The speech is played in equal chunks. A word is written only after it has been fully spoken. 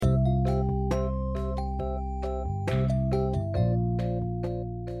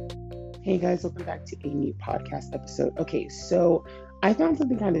Hey guys, welcome back to a new podcast episode. Okay, so I found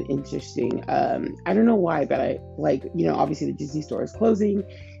something kind of interesting. I don't know why, but obviously the Disney store is closing,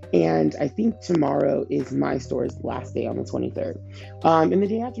 and I think tomorrow is my store's last day on the 23rd. And the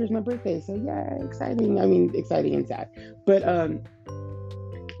day after is my birthday, so yeah, exciting. I mean, exciting and sad. But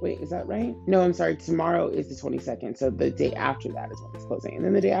wait, is that right? No, I'm sorry. Tomorrow is the 22nd, so the day after that is when it's closing, and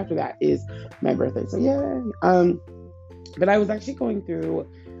then the day after that is my birthday. So yeah. But I was actually going through.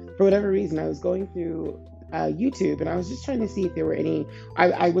 For whatever reason, I was going through YouTube and I was just trying to see if there were any.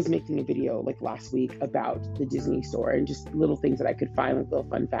 I was making a video like last week about the Disney store and just little things that I could find, like little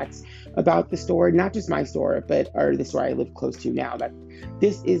fun facts about the store, not just my store, or the store I live close to now. That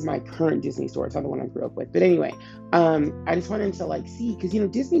this is my current Disney store. It's not the one I grew up with. But anyway, I just wanted to see,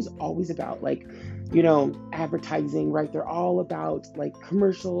 because Disney's always about advertising, right? They're all about like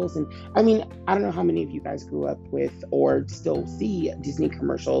commercials. And I mean, I don't know how many of you guys grew up with or still see Disney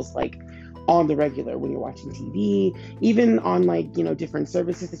commercials like on the regular when you're watching TV, even on different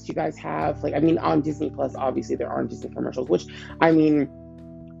services that you guys have. On Disney Plus, obviously there aren't Disney commercials, which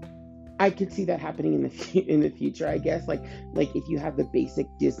I could see that happening in the future, I guess. Like if you have the basic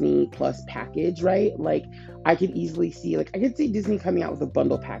Disney Plus package, right? Like I could easily see, I could see Disney coming out with a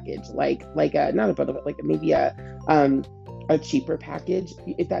bundle package, not a bundle, but maybe a cheaper package,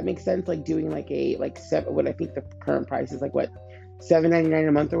 if that makes sense. Like doing what I think the current price is, $7.99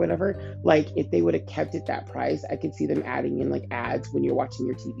 a month or whatever. If they would have kept it that price, I could see them adding in ads when you're watching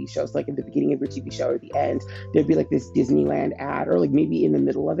your TV shows. At the beginning of your TV show or the end, there'd be this Disneyland ad, or maybe in the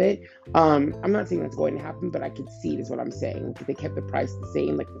middle of it. I'm not saying that's going to happen, but I could see it, is what I'm saying. If they kept the price the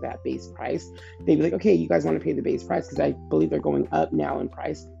same, that base price, they'd be okay, you guys want to pay the base price, because I believe they're going up now in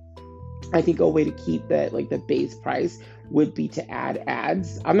price. I think a way to keep the base price would be to add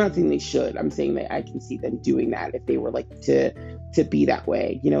ads. I'm not saying they should. I'm saying that I can see them doing that if they were to be that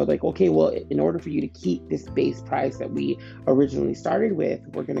way. Okay, well, in order for you to keep this base price that we originally started with,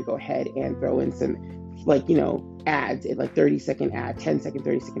 we're going to go ahead and throw in some ads, 30-second ad, 10-second,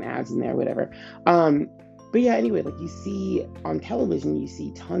 30-second ads in there, whatever. But yeah, anyway, you see on television, you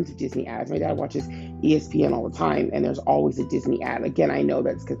see tons of Disney ads. My dad watches ESPN all the time, and there's always a Disney ad. Again, I know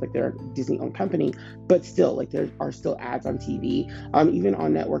that's because they're a Disney-owned company, but still, there are still ads on TV, even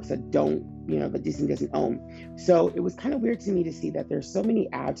on networks that don't, that Disney doesn't own. So it was kind of weird to me to see that there's so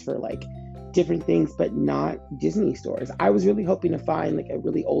many ads for different things, but not Disney stores. I was really hoping to find a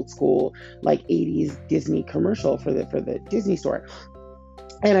really old school 80s Disney commercial for the Disney store.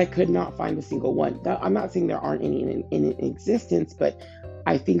 And I could not find a single one. Now, I'm not saying there aren't any in existence, but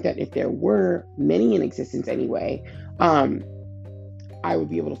I think that if there were many in existence anyway, I would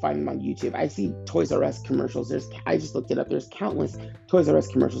be able to find them on YouTube. I see Toys R Us commercials. I just looked it up. There's countless Toys R Us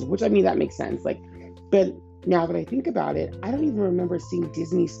commercials, which that makes sense. But now that I think about it, I don't even remember seeing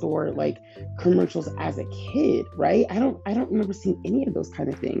Disney store commercials as a kid, right? I don't remember seeing any of those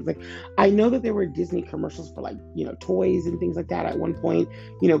kind of things. I know that there were Disney commercials for toys and things like that at one point.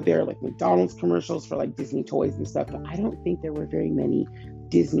 There are McDonald's commercials for Disney toys and stuff, but I don't think there were very many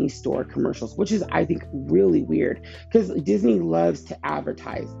Disney store commercials, which is, I think, really weird, because Disney loves to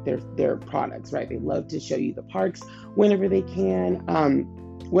advertise their products, right? They love to show you the parks whenever they can.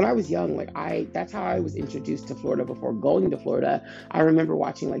 When I was young, that's how I was introduced to Florida before going to Florida. I remember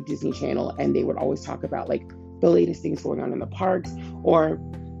watching Disney Channel, and they would always talk about the latest things going on in the parks, or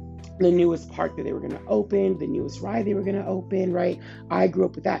the newest park that they were going to open, the newest ride they were going to open, right? I grew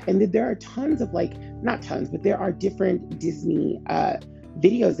up with that. And there are tons of not tons, but there are different Disney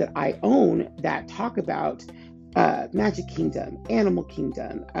videos that I own that talk about Magic Kingdom, Animal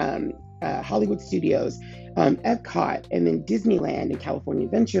Kingdom, Hollywood Studios, Epcot, and then Disneyland and California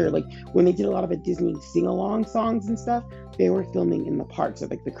Adventure. When they did a lot of the Disney sing-along songs and stuff, they were filming in the parks. So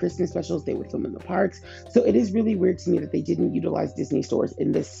the Christmas specials, they would film in the parks. So it is really weird to me that they didn't utilize Disney stores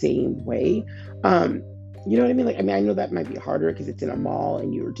in the same way. You know what I mean? I know that might be harder because it's in a mall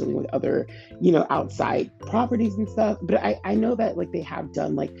and you're dealing with other, outside properties and stuff. But I know that they have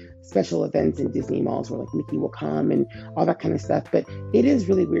done special events in Disney malls where Mickey will come and all that kind of stuff. But it is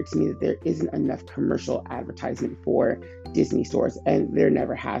really weird to me that there isn't enough commercial advertisement for Disney stores, and there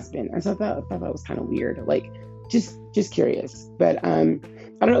never has been. And so I thought that was kind of weird. Just curious. But I don't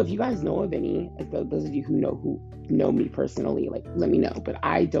know if you guys know of any. Those of you who know me personally, let me know. But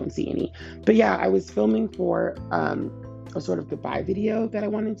I don't see any. But yeah, I was filming for a sort of goodbye video that I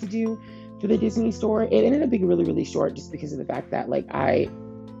wanted to do for the Disney store. It ended up being really, really short, just because of the fact that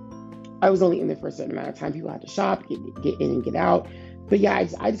I was only in there for a certain amount of time. People had to shop, get in and get out. But yeah,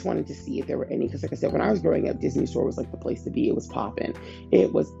 I just wanted to see if there were any, because like I said, when I was growing up, Disney store was the place to be. It was popping.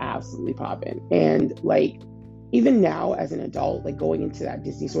 It was absolutely popping. And even now as an adult, like going into that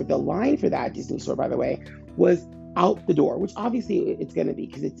Disney store, the line for that Disney store, by the way, was out the door, which obviously it's going to be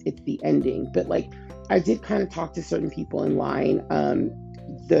because it's the ending. But like, I did kind of talk to certain people in line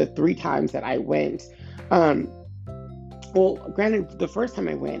the 3 times that I went. Um, well, granted, the first time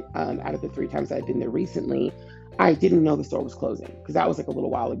I went, out of the 3 times that I've been there recently, I didn't know the store was closing because that was like a little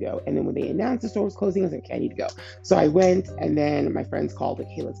while ago. And then when they announced the store was closing, I was like, okay, I need to go. So I went, and then my friends called like,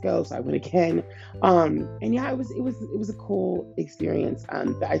 hey, let's go. So I went again. And yeah, it was a cool experience.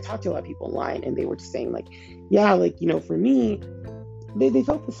 I talked to a lot of people in line, and they were just saying like, yeah, like, for me, they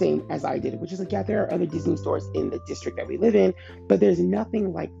felt the same as I did, which is like, yeah, there are other Disney stores in the district that we live in, but there's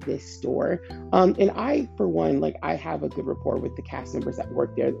nothing like this store. And I, for one, like, I have a good rapport with the cast members that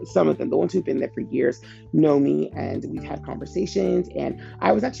work there. Some of them, the ones who've been there for years, know me, and we've had conversations. And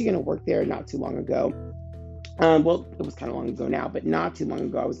I was actually going to work there not too long ago. Well, it was kind of long ago now, but not too long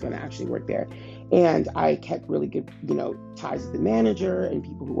ago, I was going to actually work there. And I kept really good, ties with the manager and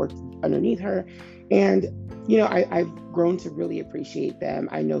people who worked underneath her. And, I've grown to really appreciate them.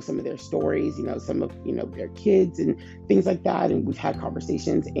 I know some of their stories, some of, their kids and things like that. And we've had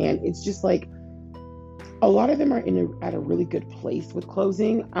conversations, and it's just like, a lot of them are at a really good place with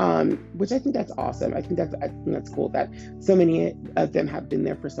closing, which I think that's awesome. I think that's cool that so many of them have been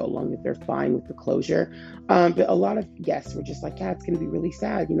there for so long that they're fine with the closure. But a lot of guests were just like, yeah, it's going to be really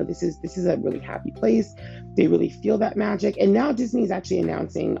sad. This is a really happy place. They really feel that magic. And now Disney is actually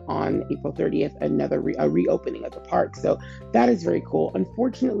announcing on April 30th a reopening of the park. So that is very cool.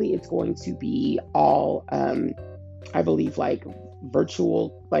 Unfortunately, it's going to be all, I believe, like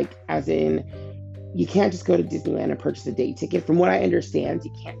virtual, like as in, you can't just go to Disneyland and purchase a day ticket. From what I understand,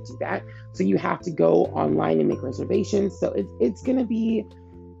 you can't do that. So you have to go online and make reservations. So it's going to be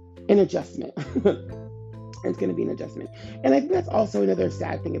an adjustment. It's going to be an adjustment. And I think that's also another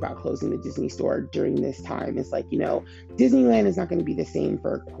sad thing about closing the Disney store during this time is like, Disneyland is not going to be the same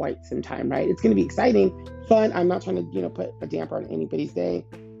for quite some time, right? It's going to be exciting, fun. I'm not trying to, put a damper on anybody's day.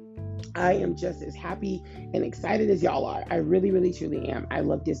 I am just as happy and excited as y'all are. I really, really, truly am. I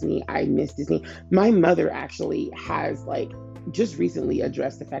love Disney. I miss Disney. My mother actually has like just recently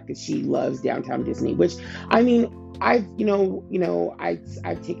addressed the fact that she loves downtown Disney, which I mean, I've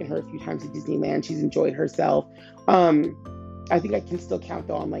taken her a few times to Disneyland. She's enjoyed herself. I think I can still count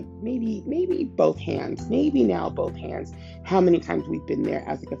though on like maybe both hands, maybe now both hands, how many times we've been there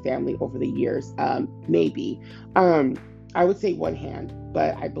as like a family over the years. Maybe. I would say one hand,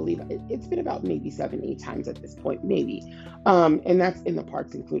 but I believe it's been about maybe 7-8 times at this point, maybe. And that's in the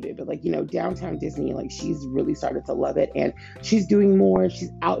parks included. But like, downtown Disney, like she's really started to love it, and she's doing more.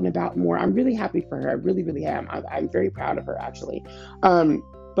 She's out and about more. I'm really happy for her. I really, really am. I'm very proud of her actually.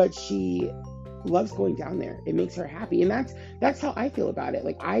 But she loves going down there. It makes her happy. And that's how I feel about it.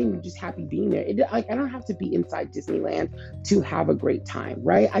 Like, I'm just happy being there. I don't have to be inside Disneyland to have a great time,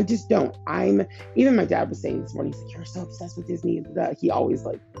 right? I just don't. Even my dad was saying this morning, he's like, you're so obsessed with Disney. He always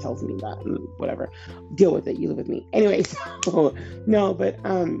like tells me that, and whatever. Deal with it. You live with me. Anyway, so no, but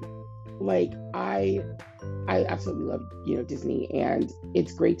like I absolutely love, Disney, and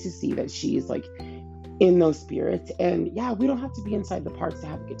it's great to see that she's like in those spirits. And yeah, we don't have to be inside the parks to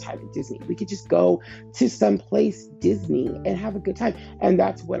have a good time at Disney. We could just go to some place Disney and have a good time. And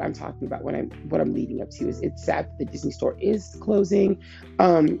that's what I'm talking about what I'm leading up to. Is it's sad that the Disney store is closing.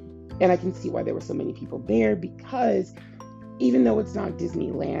 And I can see why there were so many people there, because even though it's not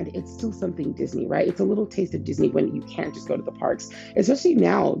Disneyland, it's still something Disney, right? It's a little taste of Disney when you can't just go to the parks, especially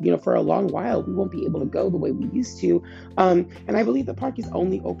now, for a long while, we won't be able to go the way we used to. And I believe the park is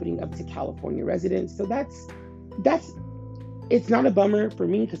only opening up to California residents. So that's it's not a bummer for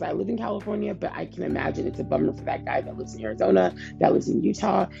me because I live in California, but I can imagine it's a bummer for that guy that lives in Arizona, that lives in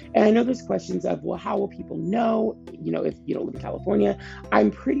Utah. And I know there's questions of, well, how will people know, if you don't live in California?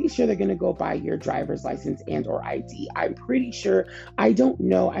 I'm pretty sure they're going to go by your driver's license and or ID. I'm pretty sure. I don't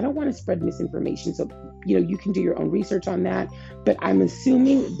know. I don't want to spread misinformation. So, you can do your own research on that. But I'm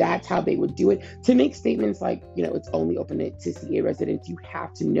assuming that's how they would do it. To make statements like, it's only open to CA residents, you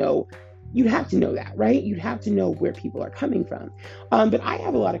have to know that, right? You'd have to know where people are coming from. But I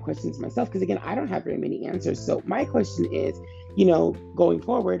have a lot of questions myself because, again, I don't have very many answers. So my question is, going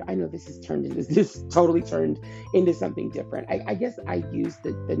forward, I know this totally turned into something different. I guess I used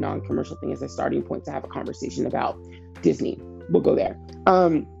the non-commercial thing as a starting point to have a conversation about Disney. We'll go there.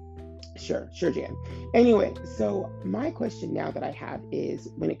 Sure, Jan. Anyway, so my question now that I have is,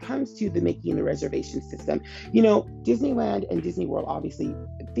 when it comes to the making the reservation system, Disneyland and Disney World, obviously,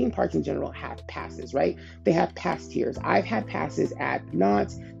 theme parks in general have passes, right? They have pass tiers. I've had passes at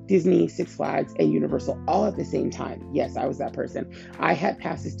Knott's, Disney, Six Flags, and Universal all at the same time. Yes, I was that person. I had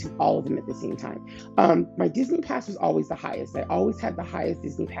passes to all of them at the same time. My Disney pass was always the highest. I always had the highest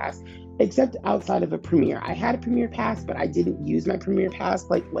Disney pass, except outside of a premiere. I had a premiere pass, but I didn't use my premiere pass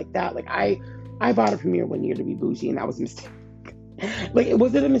like that. Like I bought a premiere one year to be bougie, and that was a mistake. Like,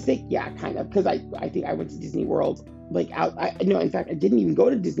 was it a mistake? Yeah, kind of, because I think I went to Disney World no, in fact, I didn't even go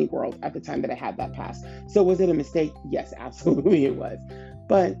to Disney World at the time that I had that pass. So was it a mistake? Yes, absolutely it was.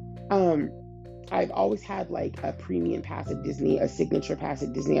 But I've always had like a premium pass at Disney, a signature pass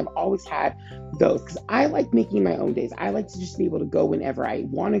at Disney. I've always had those because I like making my own days. I like to just be able to go whenever I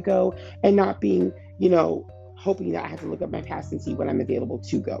want to go and not being, hoping that I have to look up my pass and see when I'm available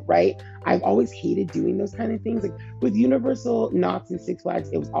to go, right? I've always hated doing those kind of things. Like with Universal, Knott's, and Six Flags,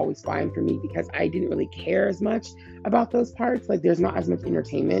 it was always fine for me because I didn't really care as much about those parks. Like there's not as much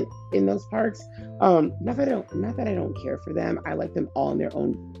entertainment in those parks. Not that I don't care for them. I like them all in their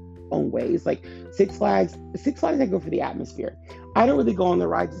own ways. Like Six Flags, I go for the atmosphere. I don't really go on the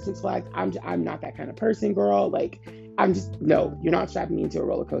rides at Six Flags. I'm not that kind of person, girl. Like no, you're not strapping me into a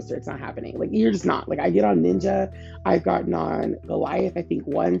roller coaster. It's not happening. Like you're just not. Like I get on Ninja. I've gotten on Goliath, I think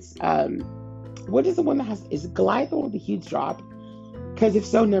once. What is the one is Goliath the one with the huge drop? Because if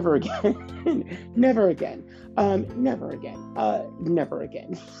so, never again. Never again. Never again. Never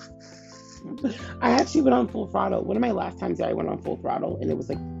again. I actually went on Full Throttle. One of my last times that I went on Full Throttle, and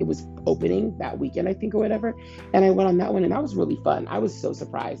it was opening that weekend, I think, or whatever. And I went on that one, and that was really fun. I was so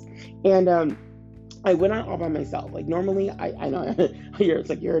surprised. And I went on all by myself. Like normally, I know it's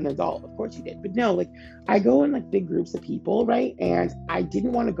like you're an adult. Of course you did, but no, like I go in like big groups of people, right? And I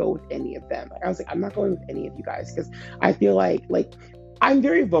didn't want to go with any of them. Like I was like, I'm not going with any of you guys because I feel like I'm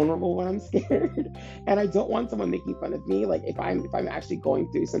very vulnerable when I'm scared, and I don't want someone making fun of me. Like if I'm actually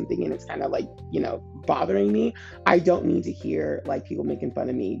going through something and it's kind of like bothering me, I don't need to hear like people making fun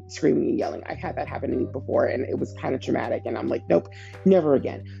of me, screaming and yelling. I've had that happen to me before, and it was kind of traumatic. And I'm like, nope, never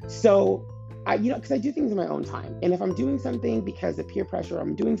again. So because I do things in my own time. And if I'm doing something because of peer pressure,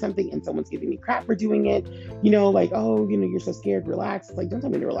 I'm doing something and someone's giving me crap for doing it, like, oh, you're so scared, relax. It's like, don't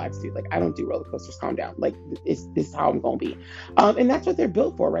tell me to relax, dude. Like, I don't do roller coasters, calm down. Like, this is how I'm going to be. And that's what they're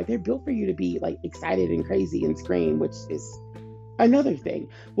built for, right? They're built for you to be like excited and crazy and scream, which is another thing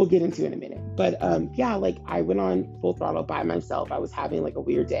we'll get into in a minute. But like I went on Full Throttle by myself. I was having like a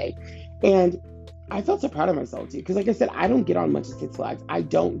weird day. And I felt so proud of myself too, because like I said, I don't get on much of Six Flags. I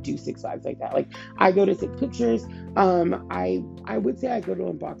don't do Six Flags like that. Like I go to take pictures. I would say I go to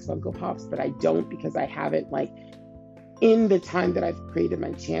unbox Funko Pops, but I don't because I haven't in the time that I've created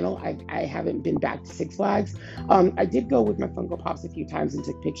my channel, I haven't been back to Six Flags. I did go with my Funko Pops a few times and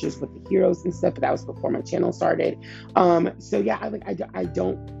took pictures with the heroes and stuff, but that was before my channel started. So yeah, I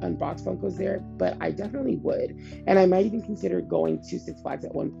don't unbox Funkos there, but I definitely would. And I might even consider going to Six Flags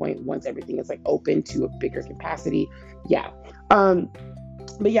at one point once everything is like open to a bigger capacity. Yeah.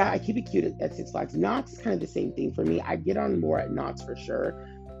 But yeah, I keep it cute at Six Flags. Knott's is kind of the same thing for me. I get on more at Knott's for sure.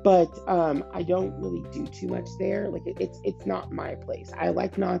 But I don't really do too much there. Like it's not my place. I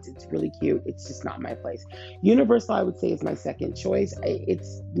like Knott's. It's really cute. It's just not my place. Universal, I would say, is my second choice.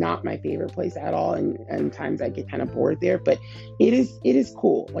 It's not my favorite place at all, and times I get kind of bored there. But it is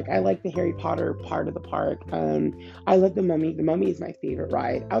cool. Like I like the Harry Potter part of the park. I love the Mummy. The Mummy is my favorite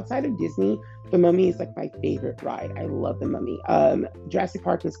ride outside of Disney. The Mummy is like my favorite ride. I love the Mummy. Jurassic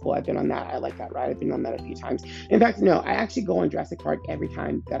Park is cool. I've been on that. I like that ride. I've been on that a few times. In fact, no, I actually go on Jurassic Park every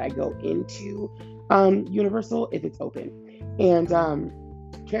time that I go into Universal if it's open. And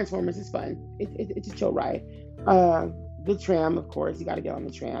Transformers is fun. It's a chill ride. The tram, of course, you got to get on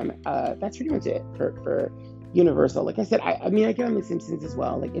the tram. That's pretty much it for Universal. Like I said, I get on The Simpsons as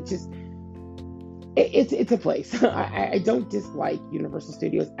well. Like it's just. It's a place. I don't dislike Universal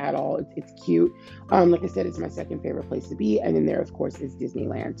Studios at all. It's cute. Like I said, it's my second favorite place to be. And then there, of course, is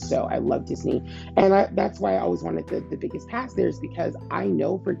Disneyland. So I love Disney. And that's why I always wanted the biggest pass there, is because I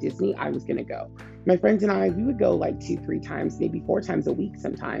know for Disney, I was going to go. My friends and I, we would go like 2-3 times, maybe 4 times a week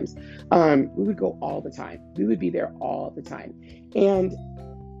sometimes. We would go all the time. We would be there all the time. And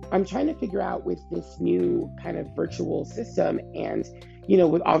I'm trying to figure out with this new kind of virtual system and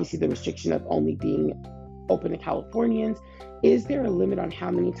with obviously the restriction of only being open to Californians, is there a limit on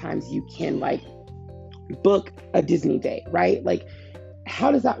how many times you can book a Disney day, right? Like, how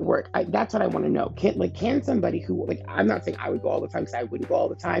does that work? That's what I want to know. Can somebody who, I'm not saying I would go all the time, because I wouldn't go all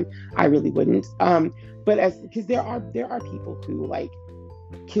the time. I really wouldn't. But because there are people who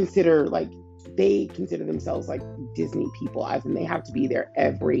consider they consider themselves like Disney people, as in they have to be there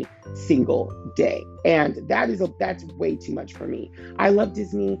every single day. And that's way too much for me. I love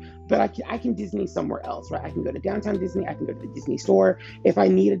Disney, but I can Disney somewhere else, right? I can go to downtown Disney, I can go to the Disney store if I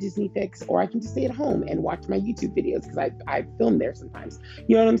need a Disney fix, or I can just stay at home and watch my YouTube videos because I film there sometimes.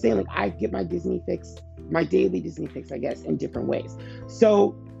 You know what I'm saying? Like, I get my Disney fix, my daily Disney fix, I guess, in different ways.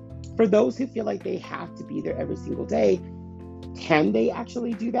 So for those who feel like they have to be there every single day, can they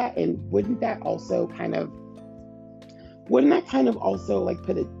actually do that? And wouldn't that kind of also like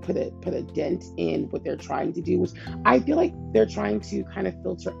put a dent in what they're trying to do, which I feel like they're trying to kind of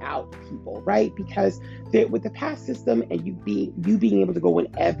filter out people, right? Because with the pass system and you being able to go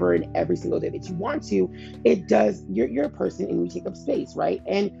whenever and every single day that you want to, it does, you're a person and you take up space, right?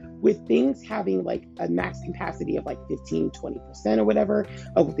 And with things having like a max capacity of like 15-20% or whatever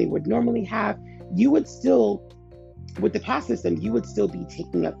of what they would normally have, you would still, with the pass system, you would still be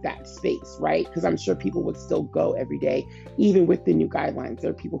taking up that space, right? Because I'm sure people would still go every day, even with the new guidelines. There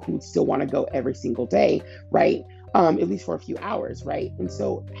are people who would still want to go every single day, right? At least for a few hours, right? And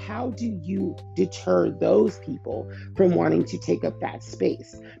so how do you deter those people from wanting to take up that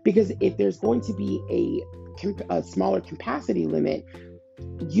space? Because if there's going to be a smaller capacity limit,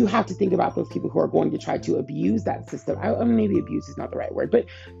 you have to think about those people who are going to try to abuse that system. Maybe abuse is not the right word, but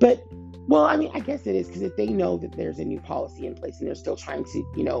well, I mean, I guess it is, because if they know that there's a new policy in place and they're still trying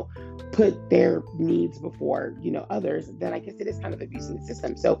to, put their needs before, others, then I guess it is kind of abusing the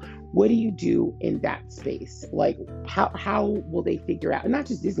system. So what do you do in that space? Like, how will they figure out, and not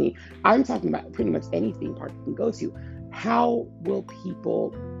just Disney, I'm talking about pretty much any theme park you can go to. How will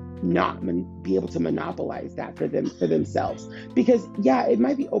people not be able to monopolize that for themselves? Because yeah, it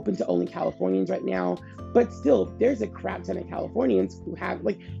might be open to only Californians right now, but still there's a crap ton of Californians who have,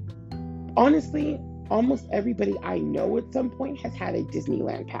 like, honestly, almost everybody I know at some point has had a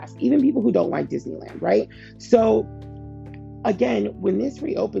Disneyland pass, even people who don't like Disneyland, right? So again, when this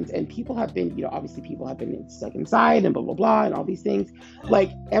reopens and people have been, obviously people have been stuck inside and blah, blah, blah, and all these things,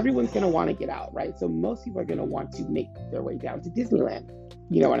 like, everyone's going to want to get out, right? So most people are going to want to make their way down to Disneyland.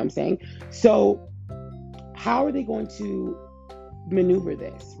 You know what I'm saying? So how are they going to maneuver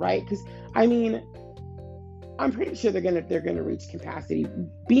this, right? Because, I mean, I'm pretty sure they're gonna reach capacity,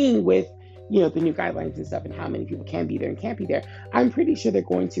 being with the new guidelines and stuff and how many people can be there and can't be there. I'm pretty sure they're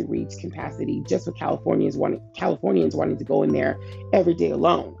going to reach capacity just with Californians wanting to go in there every day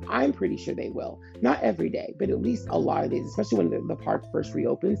alone. I'm pretty sure they will. Not every day, but at least a lot of days, especially when the park first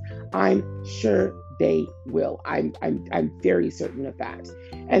reopens. I'm sure they will. I'm very certain of that.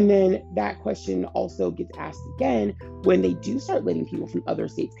 And then that question also gets asked again when they do start letting people from other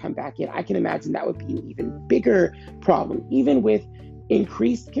states come back in. I can imagine that would be an even bigger problem. Even with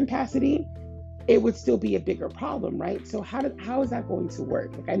increased capacity, it would still be a bigger problem, right? So how is that going to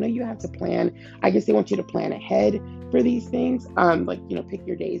work? Like, I know you have to plan. I guess they want you to plan ahead for these things. Pick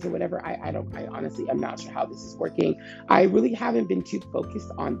your days or whatever. I honestly, I'm not sure how this is working. I really haven't been too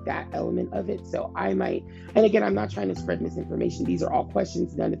focused on that element of it. So I might, and again, I'm not trying to spread misinformation. These are all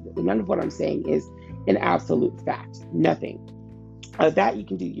questions. None of what I'm saying is an absolute fact. Nothing. That you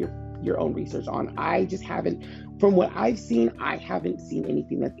can do your own research on. I just haven't, from what I've seen, I haven't seen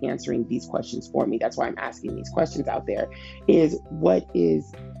anything that's answering these questions for me. That's why I'm asking these questions out there, is what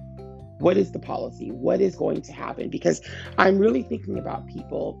is the policy? What is going to happen? Because I'm really thinking about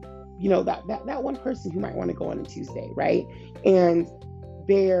people, that one person who might want to go on a Tuesday, right? And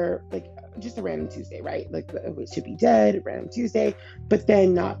they're like, just a random Tuesday, right? Like, it should be dead, random Tuesday, but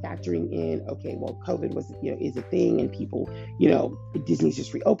then not factoring in, okay, well, COVID is a thing, and people, Disney's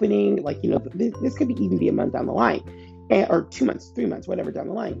just reopening, like, this could even be a month down the line, or 2 months, 3 months, whatever down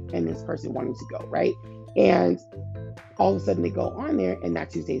the line, and this person wanting to go, right? And all of a sudden they go on there and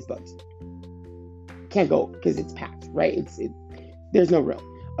that Tuesday is booked. Can't go because it's packed, right? There's no room.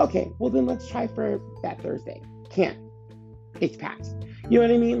 Okay, well then let's try for that Thursday. Can't. It's packed. You know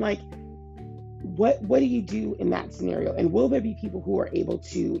what I mean? Like, what do you do in that scenario? And will there be people who are able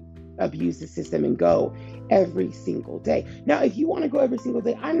to abuse the system and go every single day? Now, if you want to go every single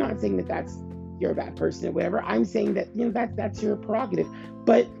day, I'm not saying that you're a bad person or whatever. I'm saying that, that's your prerogative.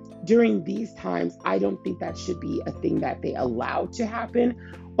 But during these times, I don't think that should be a thing that they allow to happen,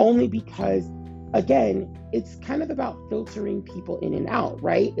 only because, again, it's kind of about filtering people in and out,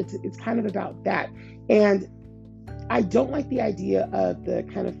 right? It's kind of about that. And I don't like the idea of the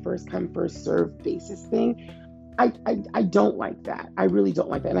kind of first come, first serve basis thing. I don't like that. I really don't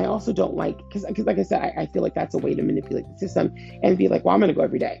like that. And I also don't like, because like I said, I feel like that's a way to manipulate the system and be like, well, I'm going to go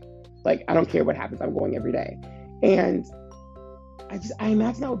every day. Like, I don't care what happens. I'm going every day. And I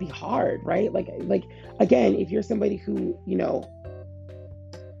imagine that would be hard, right? Like, again, if you're somebody who,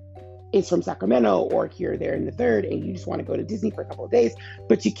 is from Sacramento or here, there, and the third, and you just want to go to Disney for a couple of days,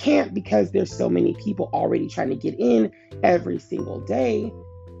 but you can't because there's so many people already trying to get in every single day,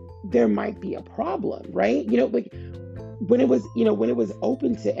 there might be a problem, right? Like when it was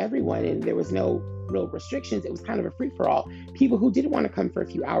open to everyone and there was no real restrictions, it was kind of a free for all. People who didn't want to come for a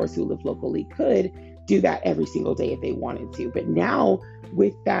few hours who live locally could do that every single day if they wanted to. But now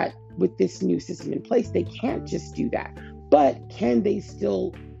with this new system in place, they can't just do that. But can they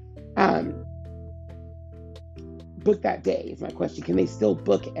still book that day is my question. Can they still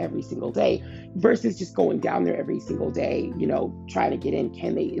book every single day versus just going down there every single day, trying to get in?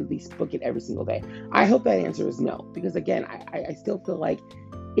 Can they at least book it every single day? I hope that answer is no, because again, I still feel like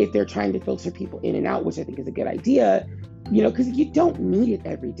if they're trying to filter people in and out, which I think is a good idea, because you don't need it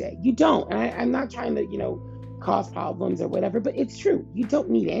every day. You don't. And I'm not trying to, cause problems or whatever, but it's true. You don't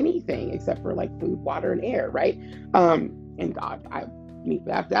need anything except for like food, water, and air, right? And God,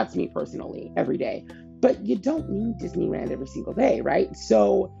 that's me personally every day. But you don't need Disneyland every single day, right?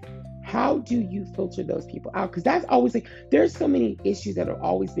 So how do you filter those people out? Because that's always like, there's so many issues that have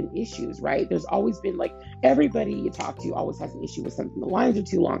always been issues, right? There's always been like, everybody you talk to always has an issue with something. The lines are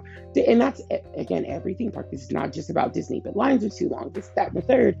too long. And that's, again, every theme park. This is not just about Disney, but lines are too long. This, that, and the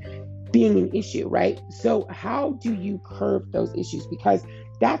third being an issue, right? So how do you curb those issues? Because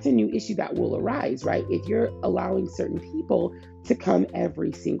that's a new issue that will arise, right? If you're allowing certain people to come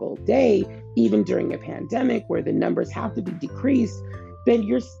every single day, even during a pandemic where the numbers have to be decreased, then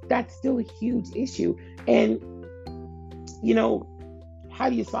that's still a huge issue. And, how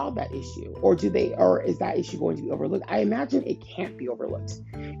do you solve that issue? Or is that issue going to be overlooked? I imagine it can't be overlooked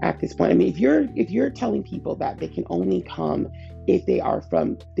at this point. I mean, if you're telling people that they can only come if they are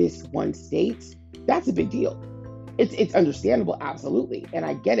from this one state, that's a big deal. It's understandable, absolutely. And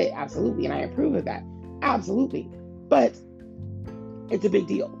I get it, absolutely. And I approve of that, absolutely. But it's a big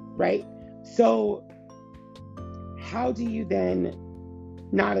deal, right? So how do you then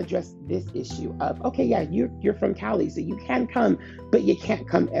not address this issue of, okay, yeah, you're from Cali, so you can come, but you can't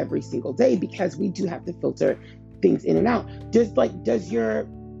come every single day because we do have to filter things in and out.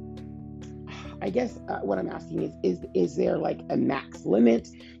 I guess what I'm asking is there like a max limit?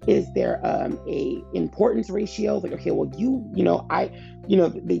 Is there a importance ratio? Like, okay, well,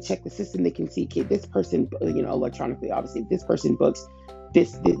 they check the system, they can see, okay, this person, electronically, obviously, this person books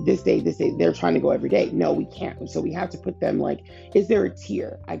this day, they're trying to go every day. No, we can't. So we have to put them like, is there a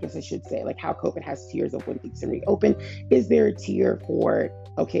tier? I guess I should say, like how COVID has tiers of when things can reopen. Is there a tier for,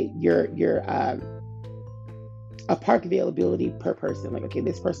 okay, your a park availability per person? Like, okay,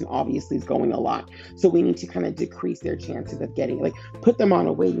 this person obviously is going a lot, so we need to kind of decrease their chances of getting, like, put them on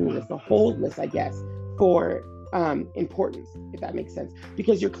a waiting list, a hold list, I guess, for importance, if that makes sense,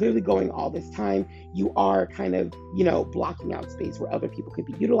 because you're clearly going all this time. You are kind of, blocking out space where other people could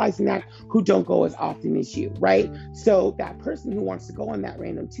be utilizing that who don't go as often as you, right? So that person who wants to go on that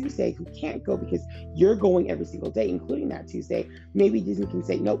random Tuesday who can't go because you're going every single day, including that Tuesday, maybe Disney can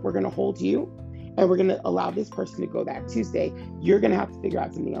say, nope, we're going to hold you and we're going to allow this person to go that Tuesday. You're going to have to figure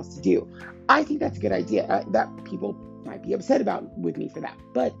out something else to do. I think that's a good idea. That people might be upset about with me for that.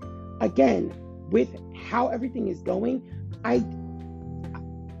 But again, with how everything is going,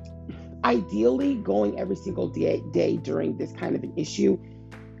 ideally going every single day during this kind of an issue,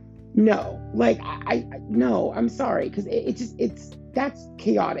 no. Like, no, I'm sorry, because that's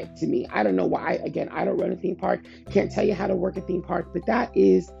chaotic to me. I don't know why. Again, I don't run a theme park, can't tell you how to work a theme park, but that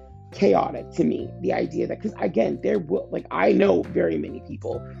is chaotic to me. The idea that, because again, I know very many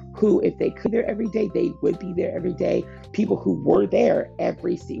people who, if they could be there every day, they would be there every day. People who were there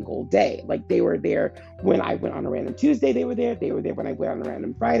every single day. Like, they were there when I went on a random Tuesday, they were there. They were there when I went on a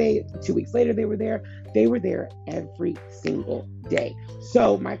random Friday. 2 weeks later, they were there. They were there every single day.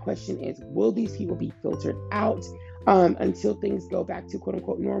 So my question is, will these people be filtered out until things go back to quote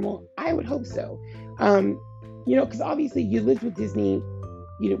unquote normal? I would hope so. Because obviously you lived with Disney,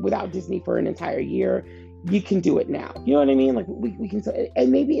 without Disney for an entire year. You can do it now. You know what I mean? Like, we can,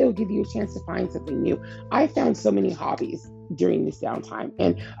 and maybe it'll give you a chance to find something new. I found so many hobbies during this downtime.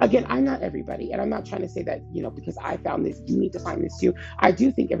 And again, I'm not everybody, and I'm not trying to say that, because I found this, you need to find this too. I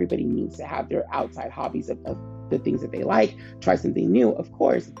do think everybody needs to have their outside hobbies of the things that they like, try something new, of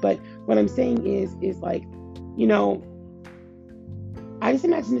course. But what I'm saying is like, I just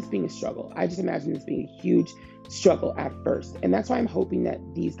imagine this being a struggle. I just imagine this being a huge struggle at first. And that's why I'm hoping that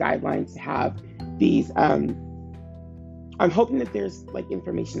these guidelines have these, I'm hoping that there's like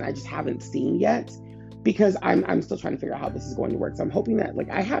information I just haven't seen yet because I'm still trying to figure out how this is going to work. So I'm hoping that, like,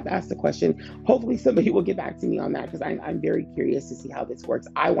 I have asked the question. Hopefully somebody will get back to me on that, because I'm very curious to see how this works.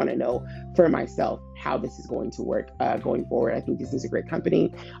 I want to know for myself how this is going to work going forward. I think Disney's a great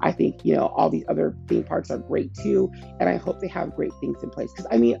company. I think, all these other theme parks are great too. And I hope they have great things in place. Because,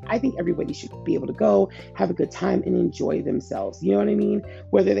 I mean, I think everybody should be able to go, have a good time, and enjoy themselves. You know what I mean?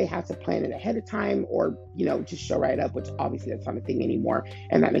 Whether they have to plan it ahead of time or, just show right up, which obviously that's not a thing anymore.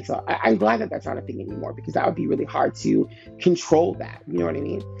 And that makes I'm glad that that's not a thing anymore, because that would be really hard to control that. You know what I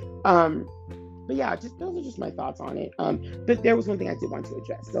mean? But yeah, those are just my thoughts on it. But there was one thing I did want to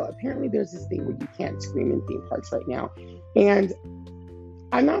address. So apparently there's this thing where you can't scream in theme parks right now. And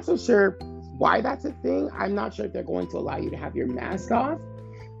I'm not so sure why that's a thing. I'm not sure if they're going to allow you to have your mask off,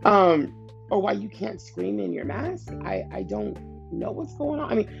 or why you can't scream in your mask. I don't know what's going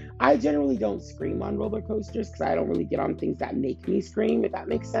on. I mean, I generally don't scream on roller coasters, because I don't really get on things that make me scream, if that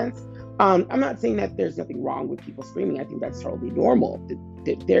makes sense. I'm not saying that there's nothing wrong with people screaming. I think that's totally normal.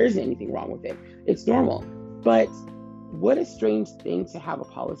 There isn't anything wrong with it. It's normal. But what a strange thing to have a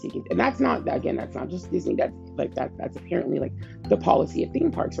policy against. And that's not just Disney. That's apparently like the policy of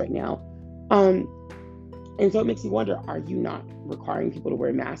theme parks right now. And so it makes me wonder, are you not requiring people to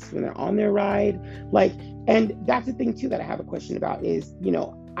wear masks when they're on their ride? And that's the thing too that I have a question about is,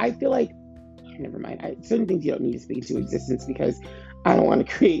 I feel like, never mind, certain things you don't need to speak into existence, because I don't want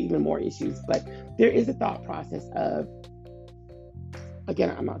to create even more issues. But there is a thought process of,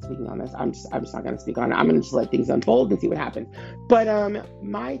 again, I'm not speaking on this. I'm just not going to speak on it. I'm going to just let things unfold and see what happens. But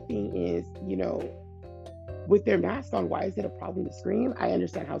my thing is, with their mask on, why is it a problem to scream? I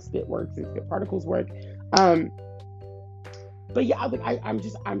understand how spit works and spit particles work. But yeah, I'm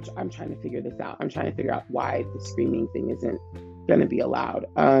trying to figure this out. I'm trying to figure out why the screaming thing isn't going to be allowed.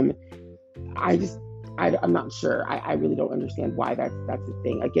 I'm not sure. I really don't understand why that's the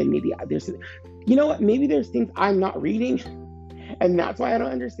thing. Again, maybe maybe there's things I'm not reading, and that's why I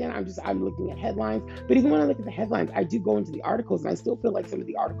don't understand. I'm looking at headlines. But even when I look at the headlines, I do go into the articles, and I still feel like some of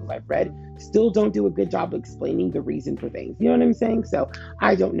the articles I've read still don't do a good job of explaining the reason for things. You know what I'm saying? So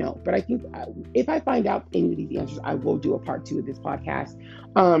I don't know. But I think if I find out any of these answers, I will do a part 2 of this podcast.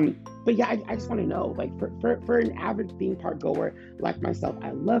 But yeah, I just want to know, like, for an avid theme park goer like myself,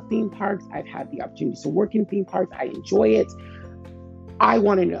 I love theme parks. I've had the opportunity to work in theme parks. I enjoy it. I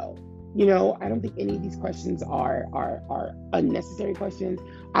want to know. I don't think any of these questions are unnecessary questions.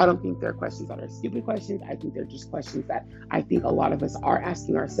 I don't think they're questions that are stupid questions. I think they're just questions that I think a lot of us are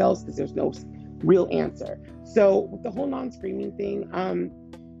asking ourselves, because there's no real answer. So with the whole non-screaming thing,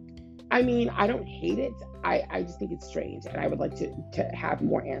 I mean, I don't hate it. I just think it's strange, and I would like to have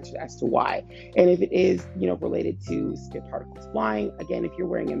more answers as to why. And if it is, related to spit particles flying, again, if you're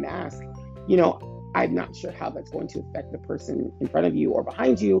wearing a mask, I'm not sure how that's going to affect the person in front of you or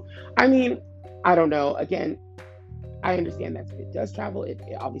behind you. I mean, I don't know. Again, I understand that it does travel. It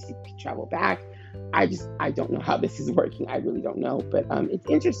obviously can travel back. I don't know how this is working. I really don't know. But it's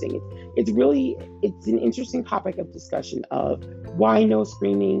interesting. It's an interesting topic of discussion of why no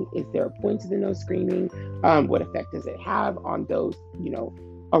screaming. Is there a point to the no screaming? What effect does it have on those,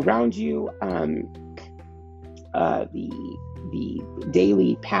 around you? The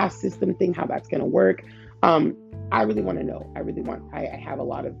daily pass system thing, how that's going to work. I really want to know. I have a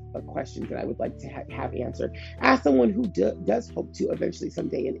lot of questions that I would like to have answered. As someone who does hope to eventually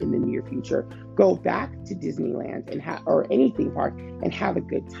someday in the near future go back to Disneyland or any theme park and have a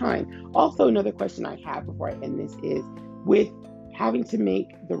good time. Also, another question I have before I end this is, with having to make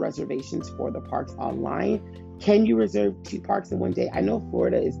the reservations for the parks online, can you reserve 2 parks in one day? I know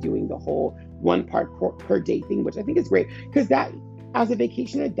Florida is doing the whole 1 park per day thing, which I think is great, because that, as a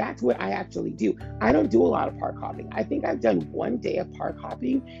vacationer, that's what I actually do. I don't do a lot of park hopping. I think I've done 1 day of park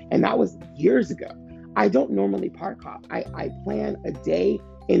hopping, and that was years ago. I don't normally park hop. I plan a day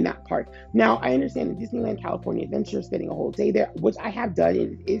in that park. Now, I understand in Disneyland California Adventure, spending a whole day there, which I have done,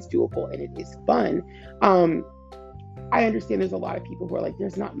 and it is doable and it is fun. I understand there's a lot of people who are like,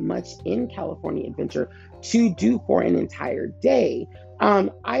 there's not much in California Adventure to do for an entire day.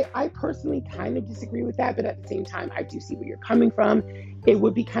 I personally kind of disagree with that, but at the same time, I do see where you're coming from. It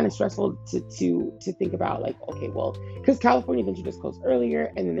would be kind of stressful to think about, like, okay, well, because California Adventure just closed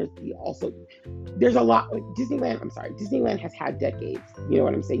earlier, and then there's a lot, like Disneyland has had decades, you know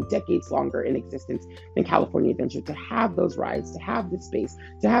what I'm saying, decades longer in existence than California Adventure, to have those rides, to have the space,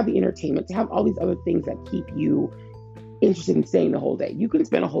 to have the entertainment, to have all these other things that keep you interested in staying the whole day. You can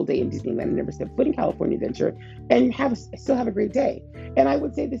spend a whole day in Disneyland and never step foot in California Adventure and still have a great day. And I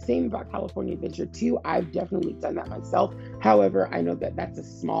would say the same about California Adventure too. I've definitely done that myself. However, I know that that's a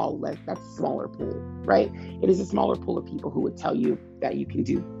smaller pool, right? It is a smaller pool of people who would tell you that you can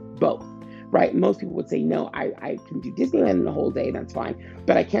do both. right? Most people would say, no, I can do Disneyland in a whole day, that's fine,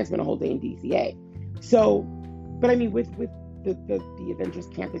 but I can't spend a whole day in DCA. So, but I mean, with the Avengers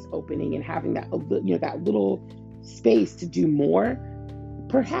campus opening and having that, that little space to do more,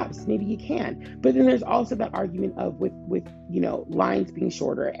 perhaps maybe you can. But then there's also that argument of with lines being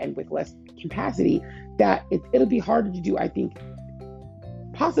shorter and with less capacity, that it'll be harder to do, I think,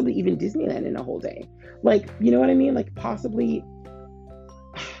 possibly even Disneyland in a whole day. Like, you know what I mean? Like, possibly,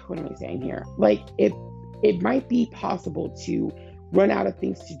 what am I saying here? Like, it might be possible to run out of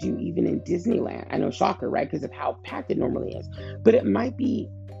things to do even in Disneyland. I know, shocker, right? Because of how packed it normally is. But it might be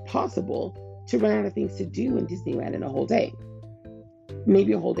possible to run out of things to do in Disneyland in a whole day.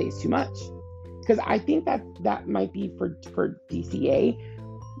 Maybe a whole day is too much. Because I think that might be for DCA,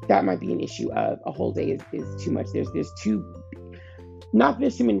 that might be an issue of a whole day is too much. There's too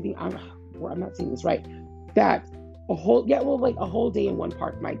many things. I'm not saying this right. That a whole day in one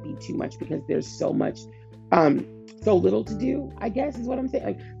park might be too much because there's so much, so little to do, I guess is what I'm saying.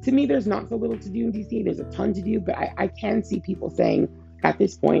 Like, to me, there's not so little to do in DCA. There's a ton to do, but I can see people saying at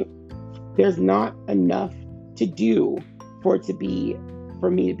this point, there's not enough to do for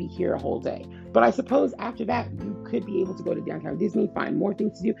me to be here a whole day. But I suppose after that, you could be able to go to Downtown Disney, find more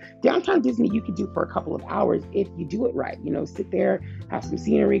things to do. Downtown Disney, you could do for a couple of hours if you do it right. Sit there, have some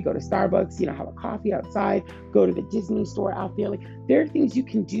scenery, go to Starbucks, have a coffee outside, go to the Disney store out there. Like, there are things you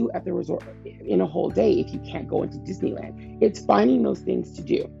can do at the resort in a whole day if you can't go into Disneyland. It's finding those things to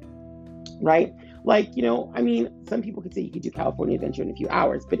do, right? Like, some people could say you could do California Adventure in a few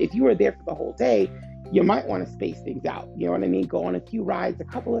hours, but if you were there for the whole day, you might want to space things out. You know what I mean? Go on a few rides a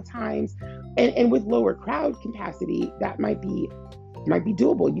couple of times. And with lower crowd capacity, that might be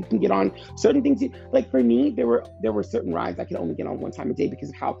doable. You can get on certain things. Like, for me, there were certain rides I could only get on one time a day because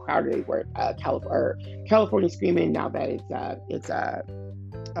of how crowded they were. California Screaming, now that it's the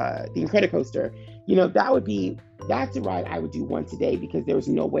Incredicoaster, that's a ride I would do once a day because there was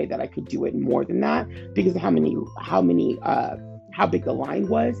no way that I could do it more than that because of how big the line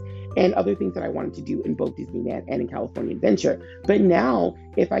was, and other things that I wanted to do in both Disneyland and in California Adventure. But now,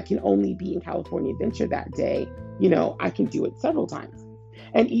 if I can only be in California Adventure that day, I can do it several times.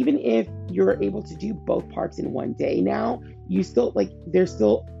 And even if you're able to do both parks in one day now, there's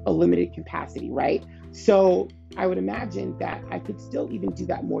still a limited capacity, right? So I would imagine that I could still even do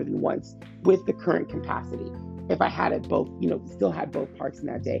that more than once with the current capacity. If I had it both, still had both parks in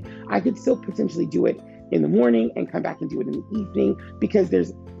that day, I could still potentially do it in the morning and come back and do it in the evening because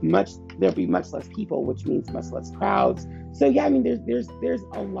there'll be much less people, which means much less crowds. So yeah, I mean, there's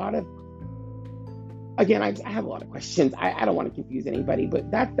a lot of, again, I have a lot of questions. I don't want to confuse anybody,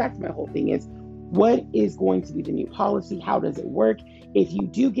 but that's my whole thing is, what is going to be the new policy? How does it work? If you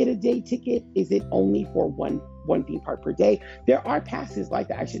do get a day ticket, is it only for one theme park per day? There are passes like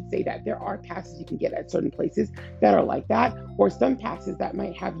that. I should say that there are passes you can get at certain places that are like that, or some passes that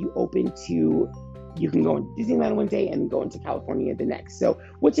might have you open to, you can go into Disneyland one day and go into California the next. So,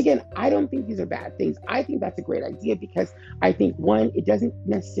 which again, I don't think these are bad things. I think that's a great idea because I think, one, it doesn't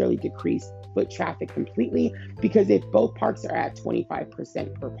necessarily decrease foot traffic completely, because if both parks are at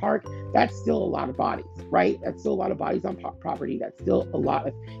 25% per park, that's still a lot of bodies, right? That's still a lot of bodies on property. That's still a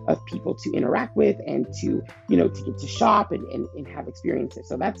lot of people to interact with and to get to shop and have experiences.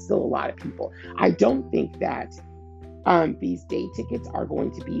 So that's still a lot of people. I don't think that these day tickets are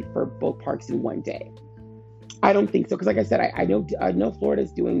going to be for both parks in one day. I don't think so, because like I said, I know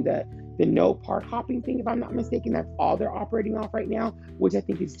Florida's doing the no park hopping thing, if I'm not mistaken. That's all they're operating off right now, which I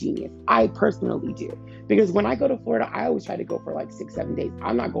think is genius. I personally do, because when I go to Florida, I always try to go for like 6-7 days.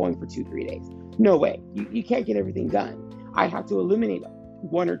 I'm not going for 2-3 days. No way. You can't get everything done. I have to eliminate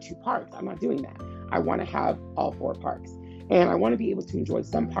 1 or 2 parks. I'm not doing that. I want to have all 4 parks, and I want to be able to enjoy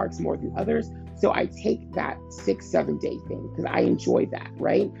some parks more than others. So I take that 6-7 day thing because I enjoy that,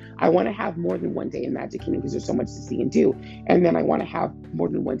 right? I want to have more than one day in Magic Kingdom because there's so much to see and do. And then I want to have more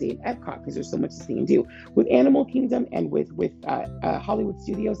than one day in Epcot because there's so much to see and do. With Animal Kingdom and with Hollywood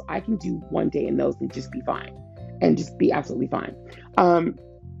Studios, I can do one day in those and just be fine, and just be absolutely fine.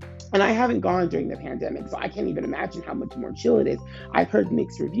 And I haven't gone during the pandemic, so I can't even imagine how much more chill it is. I've heard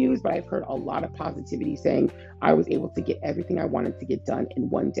mixed reviews, but I've heard a lot of positivity saying I was able to get everything I wanted to get done in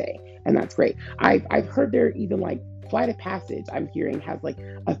one day, and that's great. I've heard there even like Flight of Passage, I'm hearing, has like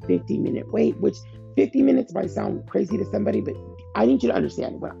a 50-minute wait, which 50 minutes might sound crazy to somebody, but I need you to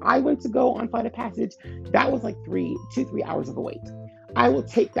understand, when I went to go on Flight of Passage, that was like 3 hours of a wait. I will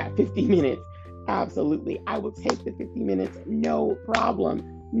take that 50 minutes. Absolutely. I will take the 50 minutes. No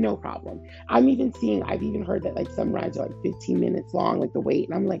problem. No problem. I've even heard that like some rides are like 15 minutes long, like the wait.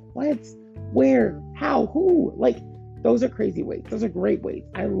 And I'm like, what? Where? How? Who? Like, Those are crazy weights. Those are great weights.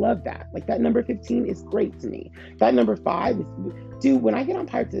 I love that. Like that number 15 is great to me. That number 5 is, dude, when I get on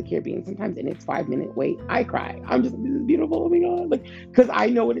Pirates of the Caribbean, sometimes in its 5 minute wait, I cry. I'm just, this is beautiful. Oh my God. Like, cause I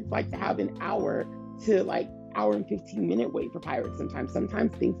know what it's like to have an hour to like hour and 15 minute wait for Pirates. Sometimes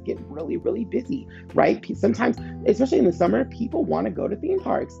things get really, really busy, right? Sometimes, especially in the summer, people want to go to theme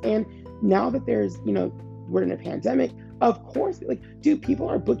parks. And now that there's, we're in a pandemic, of course, like, dude, people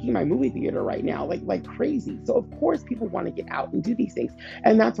are booking my movie theater right now, like crazy. So of course, people want to get out and do these things,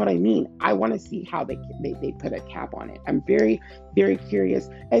 and that's what I mean. I want to see how they put a cap on it. I'm very, very curious,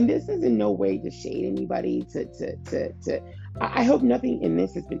 and this is in no way to shade anybody. I hope nothing in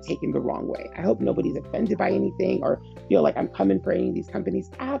this has been taken the wrong way. I hope nobody's offended by anything or feel like I'm coming for any of these companies.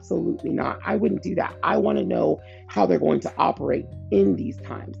 Absolutely not. I wouldn't do that. I want to know how they're going to operate in these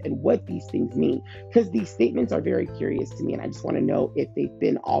times and what these things mean, because these statements are very curious to me, and I just want to know if they've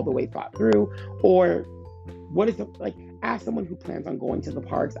been all the way thought through, or what is it like. As someone who plans on going to the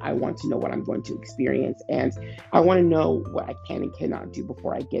parks, I want to know what I'm going to experience, and I want to know what I can and cannot do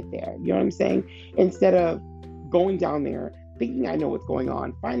before I get there. You know what I'm saying? Instead of going down there thinking I know what's going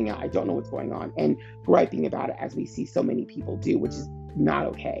on, finding out I don't know what's going on, and griping about it, as we see so many people do, which is not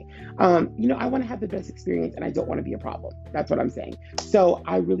okay. I want to have the best experience, and I don't want to be a problem. That's what I'm saying. So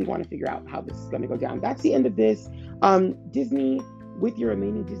I really want to figure out how this is going to go down. That's the end of this. Disney, with your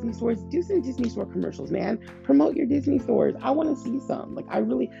remaining Disney stores, do some Disney store commercials, man. Promote your Disney stores. I want to see some. Like, I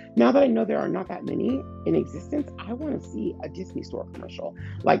really, now that I know there are not that many in existence, I want to see a Disney store commercial.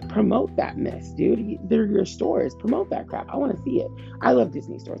 Like, promote that mess, dude. They're your stores. Promote that crap. I want to see it. I love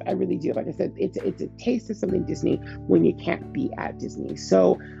Disney stores. I really do. Like I said, it's a taste of something Disney when you can't be at Disney.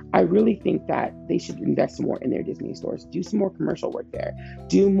 So I really think that they should invest more in their Disney stores. Do some more commercial work there.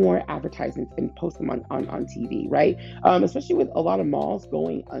 Do more advertisements and post them on TV, right? Especially with a lot of malls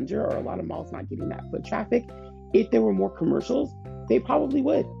going under, or a lot of malls not getting that foot traffic. If there were more commercials, they probably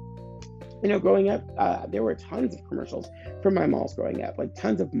would. Growing up, there were tons of commercials from my malls growing up, like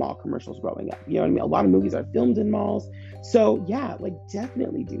tons of mall commercials growing up. You know what I mean? A lot of movies are filmed in malls. So yeah, like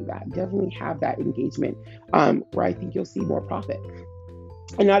definitely do that. Definitely have that engagement where I think you'll see more profit.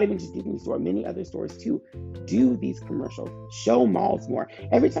 And not even just Disney store, many other stores too, do these commercials, show malls more.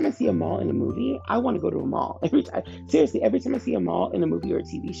 Every time I see a mall in a movie, I want to go to a mall. Every time I see a mall in a movie or a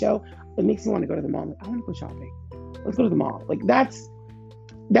TV show, it makes me want to go to the mall. Like, I want to go shopping. Let's go to the mall. Like that's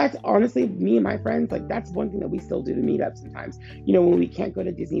honestly, me and my friends, like that's one thing that we still do to meet up sometimes. When we can't go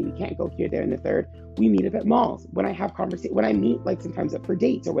to Disney, we can't go here, there, and the third, we meet up at malls. When I meet, like sometimes for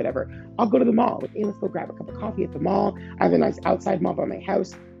dates or whatever, I'll go to the mall. Like, hey, let's go grab a cup of coffee at the mall. I have a nice outside mall by my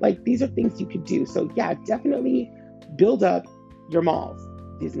house. Like, these are things you could do. So yeah, definitely build up your malls,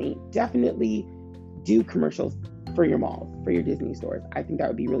 Disney. Definitely do commercials for your malls, for your Disney stores. I think that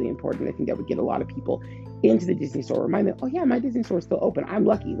would be really important. I think that would get a lot of people into the Disney store. Remind them, oh yeah, my Disney store is still open. I'm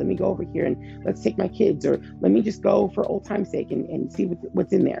lucky. Let me go over here and let's take my kids, or let me just go for old time's sake and see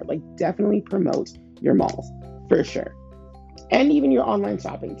what's in there. Like, definitely promote your malls for sure. And even your online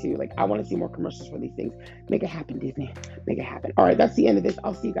shopping too. Like, I want to see more commercials for these things. Make it happen, Disney. Make it happen. All right, that's the end of this.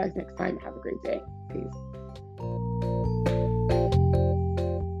 I'll see you guys next time. Have a great day. Peace.